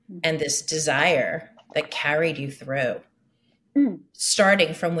and this desire that carried you through.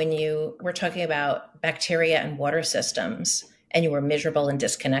 Starting from when you were talking about bacteria and water systems and you were miserable and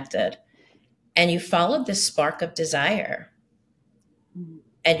disconnected, and you followed this spark of desire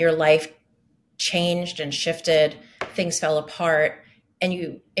and your life changed and shifted, things fell apart.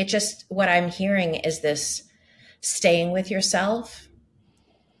 And what I'm hearing is this staying with yourself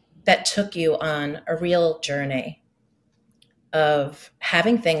that took you on a real journey of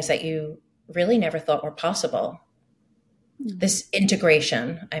having things that you really never thought were possible. This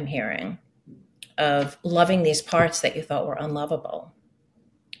integration I'm hearing of loving these parts that you thought were unlovable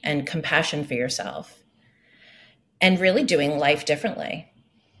and compassion for yourself and really doing life differently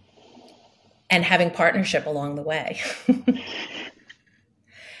and having partnership along the way.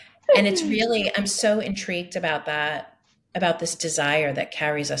 And it's really, I'm so intrigued about that, about this desire that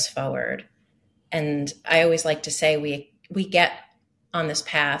carries us forward. And I always like to say we get on this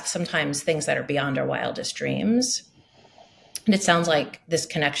path, sometimes things that are beyond our wildest dreams. And it sounds like this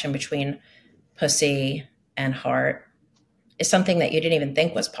connection between pussy and heart is something that you didn't even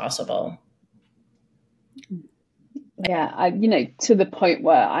think was possible. Yeah, to the point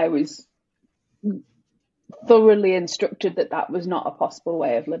where I was thoroughly instructed that was not a possible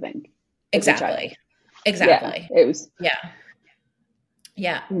way of living. Exactly. Yeah, it was.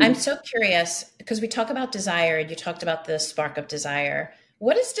 Yeah. I'm so curious because we talk about desire and you talked about the spark of desire.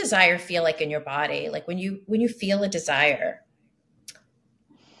 What does desire feel like in your body? Like when you feel a desire,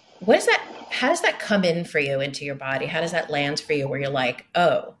 how does that come in for you into your body? How does that land for you where you're like,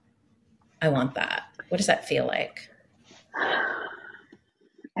 oh, I want that? What does that feel like?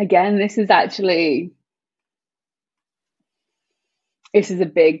 Again, this is a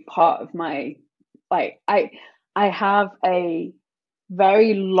big part of my, like, I have a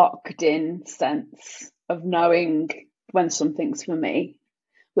very locked in sense of knowing when something's for me,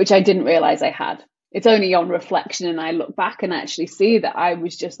 which I didn't realize I had. It's only on reflection and I look back and actually see that I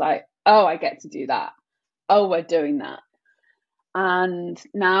was just like, oh, I get to do that. Oh, we're doing that. And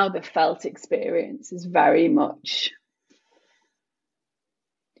now the felt experience is very much,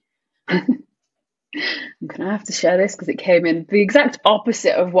 I'm going to have to share this because it came in the exact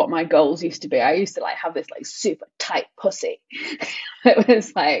opposite of what my goals used to be. I used to like have this like super tight pussy. It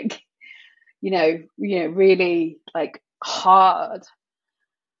was like, really like hard.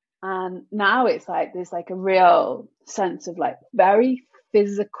 And now it's like, there's like a real sense of like very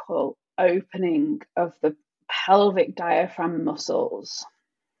physical opening of the pelvic diaphragm muscles,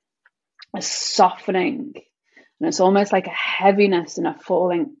 a softening, and it's almost like a heaviness and a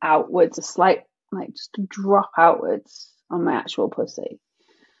falling outwards, a slight, like just a drop outwards on my actual pussy.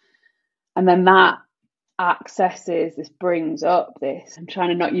 And then that accesses, this brings up this, I'm trying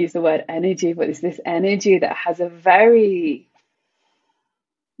to not use the word energy, but it's this energy that has a very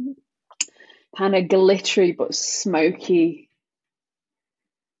kind of glittery but smoky,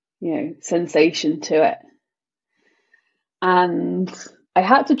 sensation to it. And I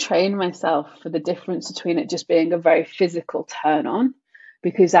had to train myself for the difference between it just being a very physical turn on,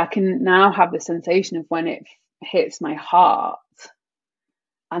 because I can now have the sensation of when it hits my heart,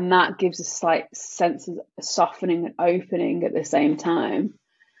 and that gives a slight sense of softening and opening at the same time.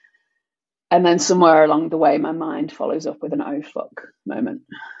 And then somewhere along the way, my mind follows up with an oh fuck moment.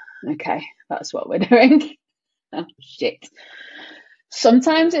 Okay, that's what we're doing. Oh shit.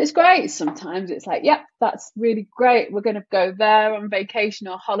 Sometimes it's great. Sometimes it's like, yep, that's really great. We're going to go there on vacation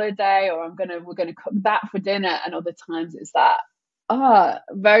or holiday, or we're going to cook that for dinner. And other times it's that,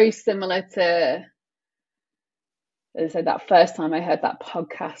 very similar to, as I said, that first time I heard that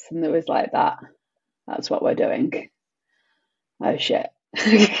podcast and there was like that, that's what we're doing. Oh shit.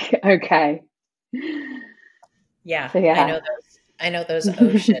 Okay. Yeah, so, yeah. I know those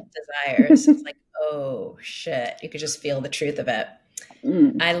oh shit desires. It's like, oh shit. You could just feel the truth of it.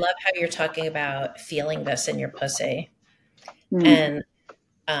 I love how you're talking about feeling this in your pussy. And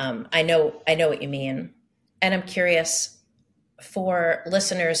I know what you mean. And I'm curious, for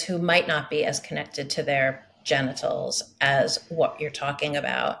listeners who might not be as connected to their genitals as what you're talking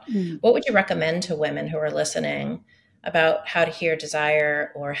about, what would you recommend to women who are listening about how to hear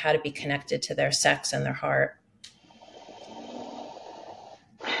desire or how to be connected to their sex and their heart?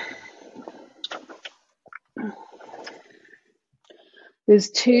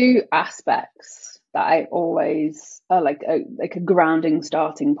 There's two aspects that I always are like a grounding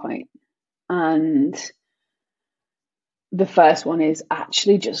starting point. And the first one is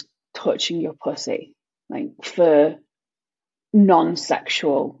actually just touching your pussy, like for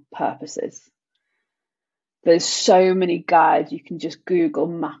non-sexual purposes. There's so many guides. You can just Google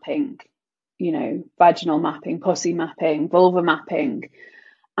mapping, vaginal mapping, pussy mapping, vulva mapping,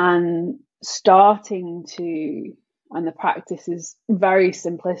 and and the practice is very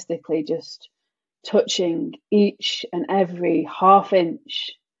simplistically just touching each and every half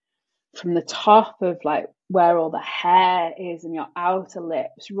inch from the top of like where all the hair is in your outer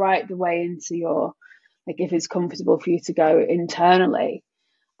lips, right the way into your, like if it's comfortable for you to go internally,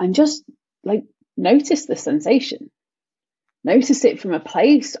 and just like notice the sensation. Notice it from a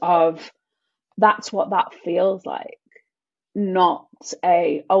place of that's what that feels like, not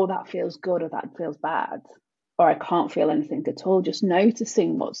that feels good or that feels bad, or I can't feel anything at all. Just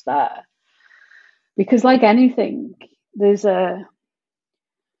noticing what's there. Because like anything, there's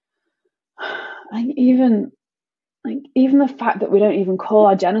even the fact that we don't even call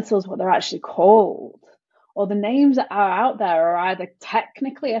our genitals what they're actually called, or the names that are out there are either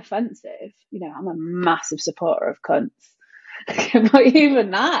technically offensive. I'm a massive supporter of cunts. But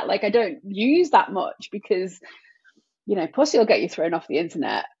even that, like, I don't use that much because, pussy will get you thrown off the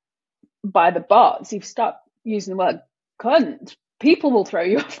internet by the bots. If you start using the word cunt, people will throw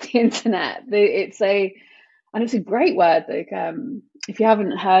you off the internet. It's a great word. Like, if you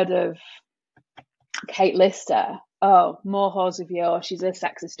haven't heard of Kate Lister, more whores of yours. She's a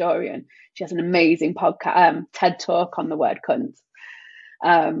sex historian. She has an amazing podcast, TED Talk on the word cunt.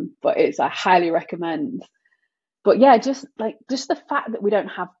 But I highly recommend. But yeah, just the fact that we don't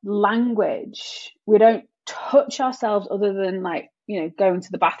have language, we don't touch ourselves other than like, going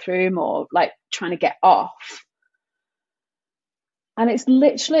to the bathroom or like trying to get off. And it's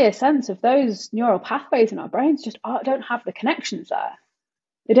literally a sense of those neural pathways in our brains just don't have the connections there.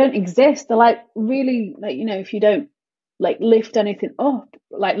 They don't exist. They're like really, like, you know, if you don't like lift anything up,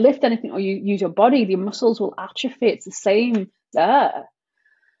 like lift anything, or you use your body, your muscles will atrophy. It's the same there.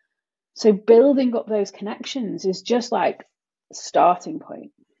 So building up those connections is just like a starting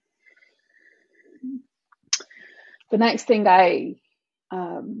point. The next thing I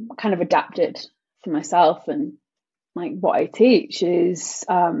kind of adapted for myself and like what I teach is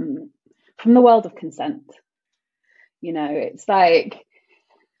from the world of consent. You know, it's like,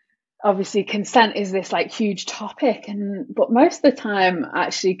 obviously consent is this like huge topic, but most of the time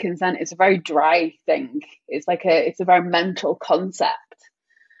actually consent is a very dry thing. It's like it's a very mental concept.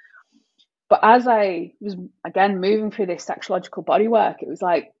 But as I was again moving through this sexological body work, it was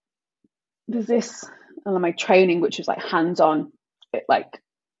like there's this my training which was like hands-on, like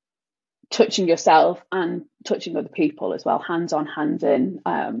touching yourself and touching other people as well, hands-on, hands-in,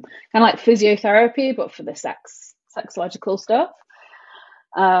 kind of like physiotherapy but for the sexological stuff.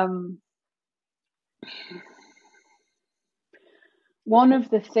 One of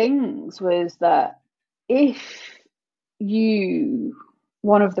the things was that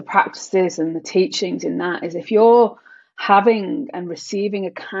one of the practices and the teachings in that is if you're having and receiving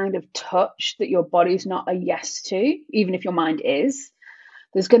a kind of touch that your body's not a yes to, even if your mind is,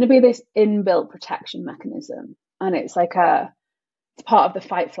 there's going to be this inbuilt protection mechanism. And it's like it's part of the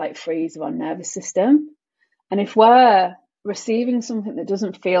fight, flight, freeze of our nervous system. And if we're receiving something that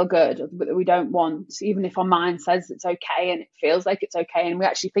doesn't feel good or that we don't want, even if our mind says it's okay and it feels like it's okay and we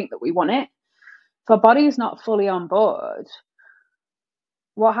actually think that we want it, if our body is not fully on board,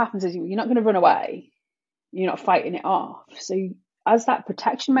 what happens is you're not going to run away. You're not fighting it off. So as that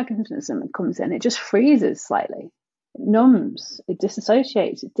protection mechanism comes in, it just freezes slightly. It numbs, it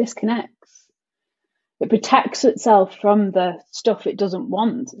disassociates, it disconnects. It protects itself from the stuff it doesn't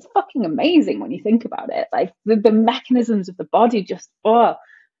want. It's fucking amazing when you think about it. Like the mechanisms of the body just,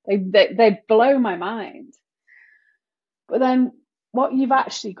 they blow my mind. But then what you've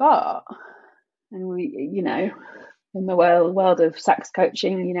actually got, and we, you know, in the world of sex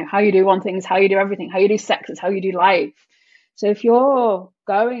coaching, you know, how you do one thing is how you do everything. How you do sex is how you do life. So if you're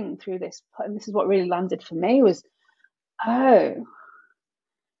going through this, and this is what really landed for me was,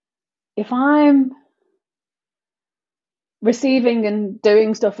 if I'm receiving and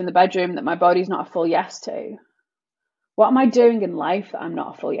doing stuff in the bedroom that my body's not a full yes to, what am I doing in life that I'm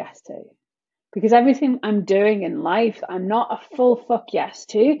not a full yes to? Because everything I'm doing in life that I'm not a full fuck yes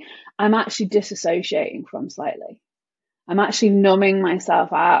to, I'm actually disassociating from slightly. I'm actually numbing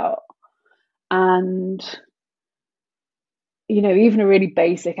myself out. And, you know, even a really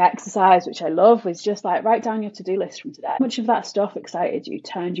basic exercise, which I love, was just like, write down your to-do list from today. How much of that stuff excited you,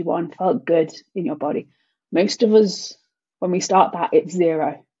 turned you on, felt good in your body? Most of us, when we start that, it's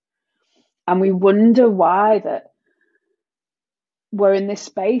zero. And we wonder why that we're in this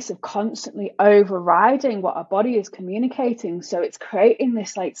space of constantly overriding what our body is communicating. So it's creating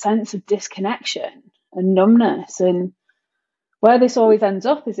this like sense of disconnection and numbness. And where this always ends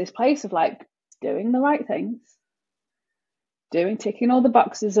up is this place of like doing the right things, ticking all the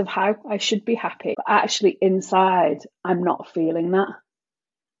boxes of how I should be happy. But actually inside, I'm not feeling that.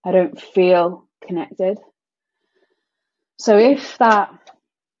 I don't feel connected. So if that,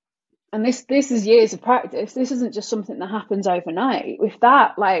 and this is years of practice, this isn't just something that happens overnight. If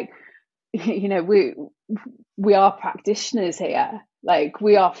that, like, you know, we are practitioners here. Like,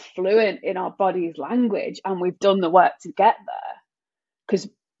 we are fluent in our body's language and we've done the work to get there. Because,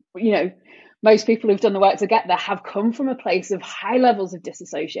 you know, most people who've done the work to get there have come from a place of high levels of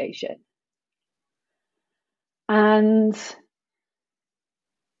disassociation. And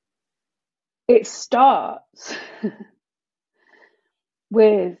it starts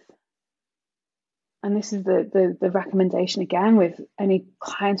with, and this is the recommendation again with any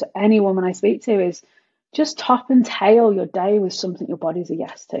client or any woman I speak to, is just top and tail your day with something your body's a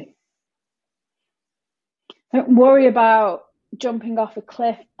yes to. Don't worry about jumping off a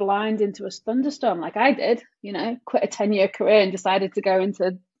cliff blind into a thunderstorm like I did, you know, quit a 10-year career and decided to go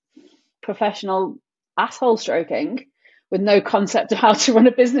into professional asshole stroking with no concept of how to run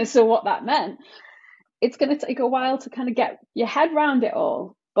a business or what that meant. It's going to take a while to kind of get your head around it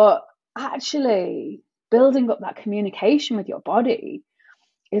all, but actually building up that communication with your body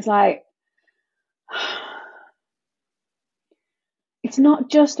is like, it's not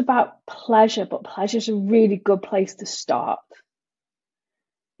just about pleasure, but pleasure is a really good place to start.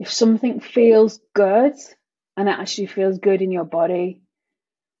 If something feels good and it actually feels good in your body,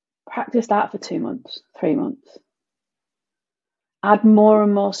 practice that for 2 months, 3 months. Add more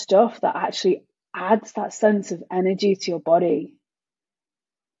and more stuff that actually adds that sense of energy to your body.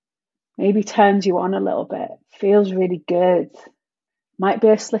 Maybe turns you on a little bit, feels really good, might be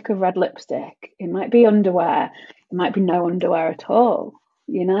a slick of red lipstick. It might be underwear. It might be no underwear at all.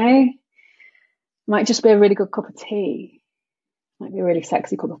 It might just be a really good cup of tea. It might be a really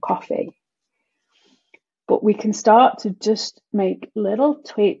sexy cup of coffee. But we can start to just make little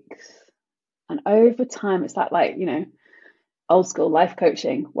tweaks. And over time, it's like, old school life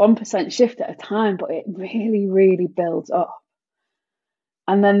coaching, 1% shift at a time, but it really, really builds up.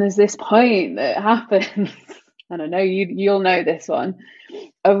 And then there's this point that happens, and I know you'll know this one,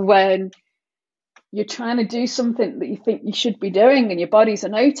 of when you're trying to do something that you think you should be doing and your body's a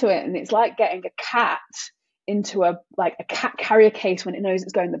no to it. And it's like getting a cat into a cat carrier case when it knows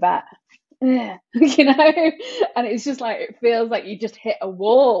it's going to the vet. And it's just like, it feels like you just hit a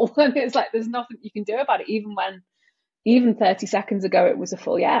wall, and it's like there's nothing you can do about it, even 30 seconds ago it was a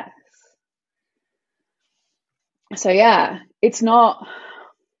full yes. So yeah, it's not,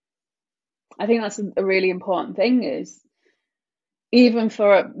 I think that's a really important thing, is even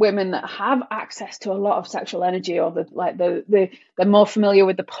for women that have access to a lot of sexual energy, or they're more familiar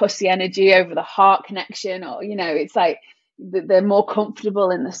with the pussy energy over the heart connection, or it's like they're more comfortable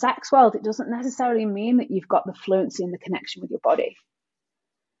in the sex world, it doesn't necessarily mean that you've got the fluency and the connection with your body.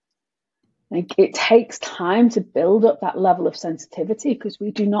 Like, it takes time to build up that level of sensitivity, because we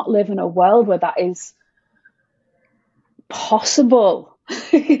do not live in a world where that is possible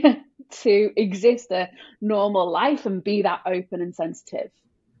to exist a normal life and be that open and sensitive.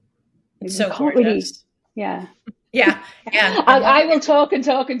 It's so gorgeous. Yeah. Yeah. I will talk and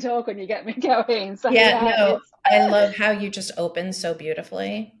talk and talk when you get me going. So, I love how you just open so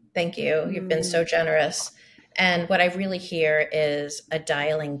beautifully. Thank you. You've been so generous. And what I really hear is a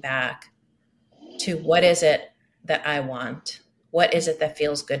dialing back to, what is it that I want? What is it that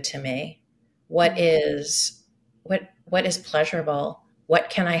feels good to me? What is pleasurable? What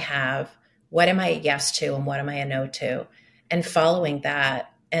can I have? What am I a yes to, and what am I a no to? And following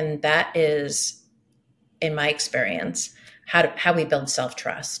that. And that is, in my experience, how we build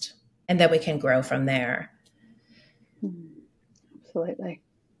self-trust, and then we can grow from there. Absolutely.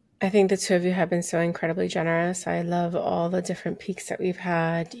 I think the two of you have been so incredibly generous. I love all the different peaks that we've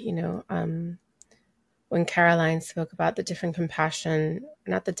had. When Caroline spoke about the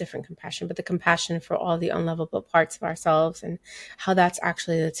compassion for all the unlovable parts of ourselves, and how that's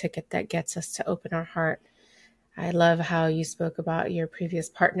actually the ticket that gets us to open our heart. I love how you spoke about your previous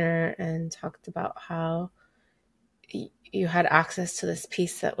partner and talked about how you had access to this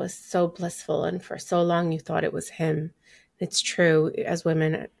piece that was so blissful, and for so long you thought it was him. It's true, as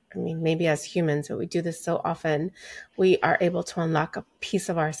women, I mean, maybe as humans, but we do this so often. We are able to unlock a piece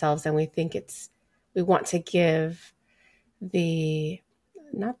of ourselves, and we think we want to give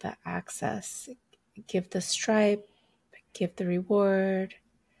not the access, give the stripe, give the reward,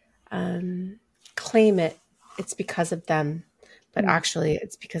 claim it. It's because of them, but actually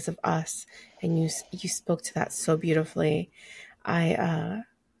it's because of us. And you spoke to that so beautifully. I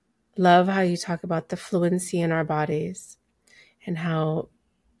love how you talk about the fluency in our bodies, and how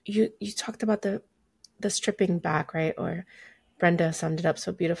you talked about the stripping back, right? Or Brenda summed it up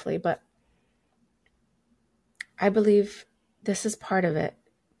so beautifully. But I believe this is part of it.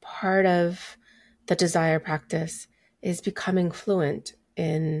 Part of the desire practice is becoming fluent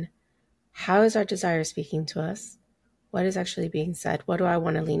in, how is our desire speaking to us? What is actually being said? What do I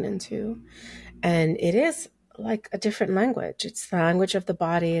want to lean into? And it is like a different language. It's the language of the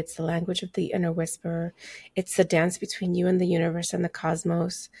body. It's the language of the inner whisper. It's the dance between you and the universe and the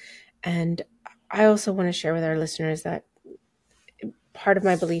cosmos. And I also want to share with our listeners that part of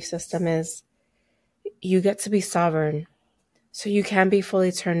my belief system is, you get to be sovereign. So you can be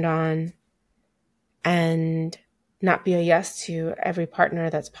fully turned on and not be a yes to every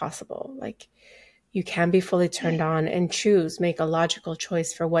partner that's possible. Like, you can be fully turned on and make a logical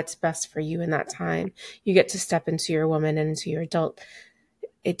choice for what's best for you in that time. You get to step into your woman and into your adult.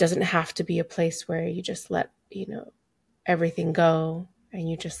 It doesn't have to be a place where you just let, everything go and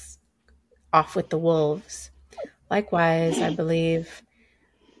you just off with the wolves. Likewise, I believe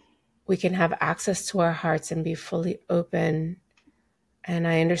we can have access to our hearts and be fully open. And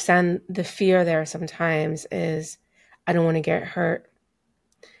I understand the fear there sometimes is, I don't want to get hurt.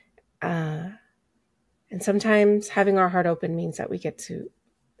 And sometimes having our heart open means that we get to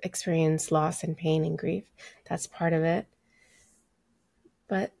experience loss and pain and grief. That's part of it.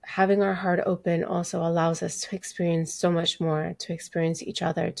 But having our heart open also allows us to experience so much more, to experience each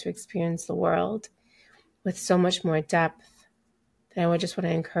other, to experience the world with so much more depth. And I would just want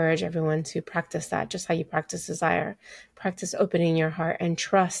to encourage everyone to practice that, just how you practice desire. Practice opening your heart and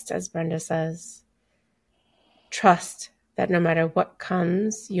trust, as Brenda says. Trust that no matter what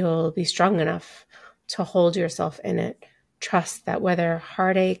comes, you'll be strong enough to hold yourself in it, trust that whether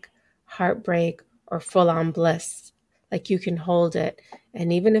heartache, heartbreak, or full-on bliss, like you can hold it.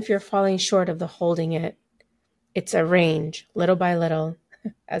 And even if you're falling short of the holding it, it's a range, little by little,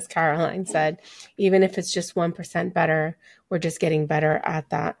 as Caroline said. Even if it's just 1% better, we're just getting better at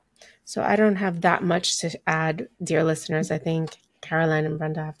that. So I don't have that much to add, dear listeners. I think Caroline and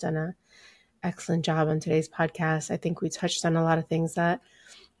Brenda have done an excellent job on today's podcast. I think we touched on a lot of things that,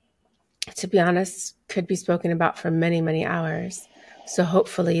 to be honest, could be spoken about for many, many hours. So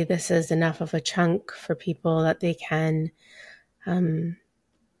hopefully this is enough of a chunk for people that they can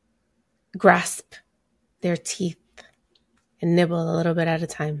grasp their teeth and nibble a little bit at a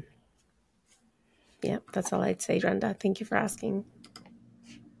time. Yeah, that's all I'd say, Brenda. Thank you for asking.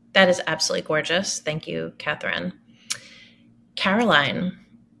 That is absolutely gorgeous. Thank you, Catherine. Caroline,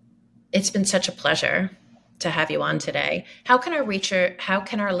 it's been such a pleasure to have you on today. How can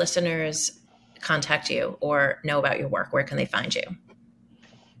our listeners contact you or know about your work? Where can they find you?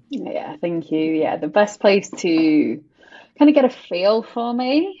 Yeah, thank you. Yeah, the best place to kind of get a feel for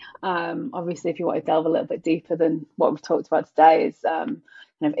me, obviously, if you want to delve a little bit deeper than what we've talked about today, is kind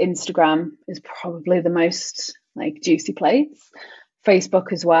of Instagram is probably the most like juicy place.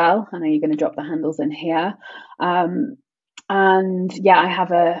 Facebook as well. I know you're going to drop the handles in here. And yeah, I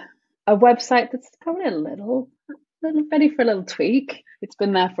have a website that's probably a little ready for a little tweak. It's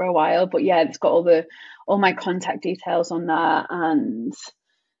been there for a while, but yeah, it's got all my contact details on there. And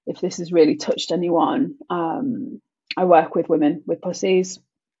if this has really touched anyone, I work with women with pussies,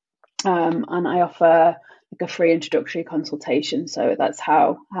 and I offer like a free introductory consultation. So that's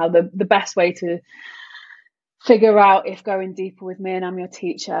how the best way to figure out if going deeper with me and I'm your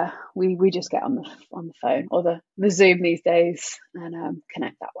teacher, we just get on the phone or the Zoom these days and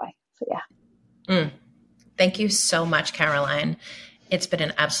connect that way. So yeah. Thank you so much, Caroline. It's been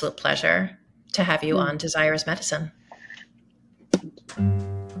an absolute pleasure to have you on Desire is Medicine.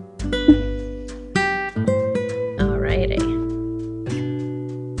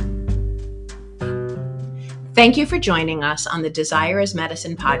 Thank you for joining us on the Desire is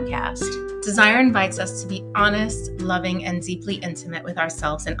Medicine podcast. Desire invites us to be honest, loving, and deeply intimate with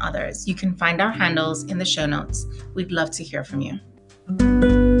ourselves and others. You can find our handles in the show notes. We'd love to hear from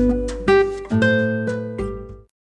you.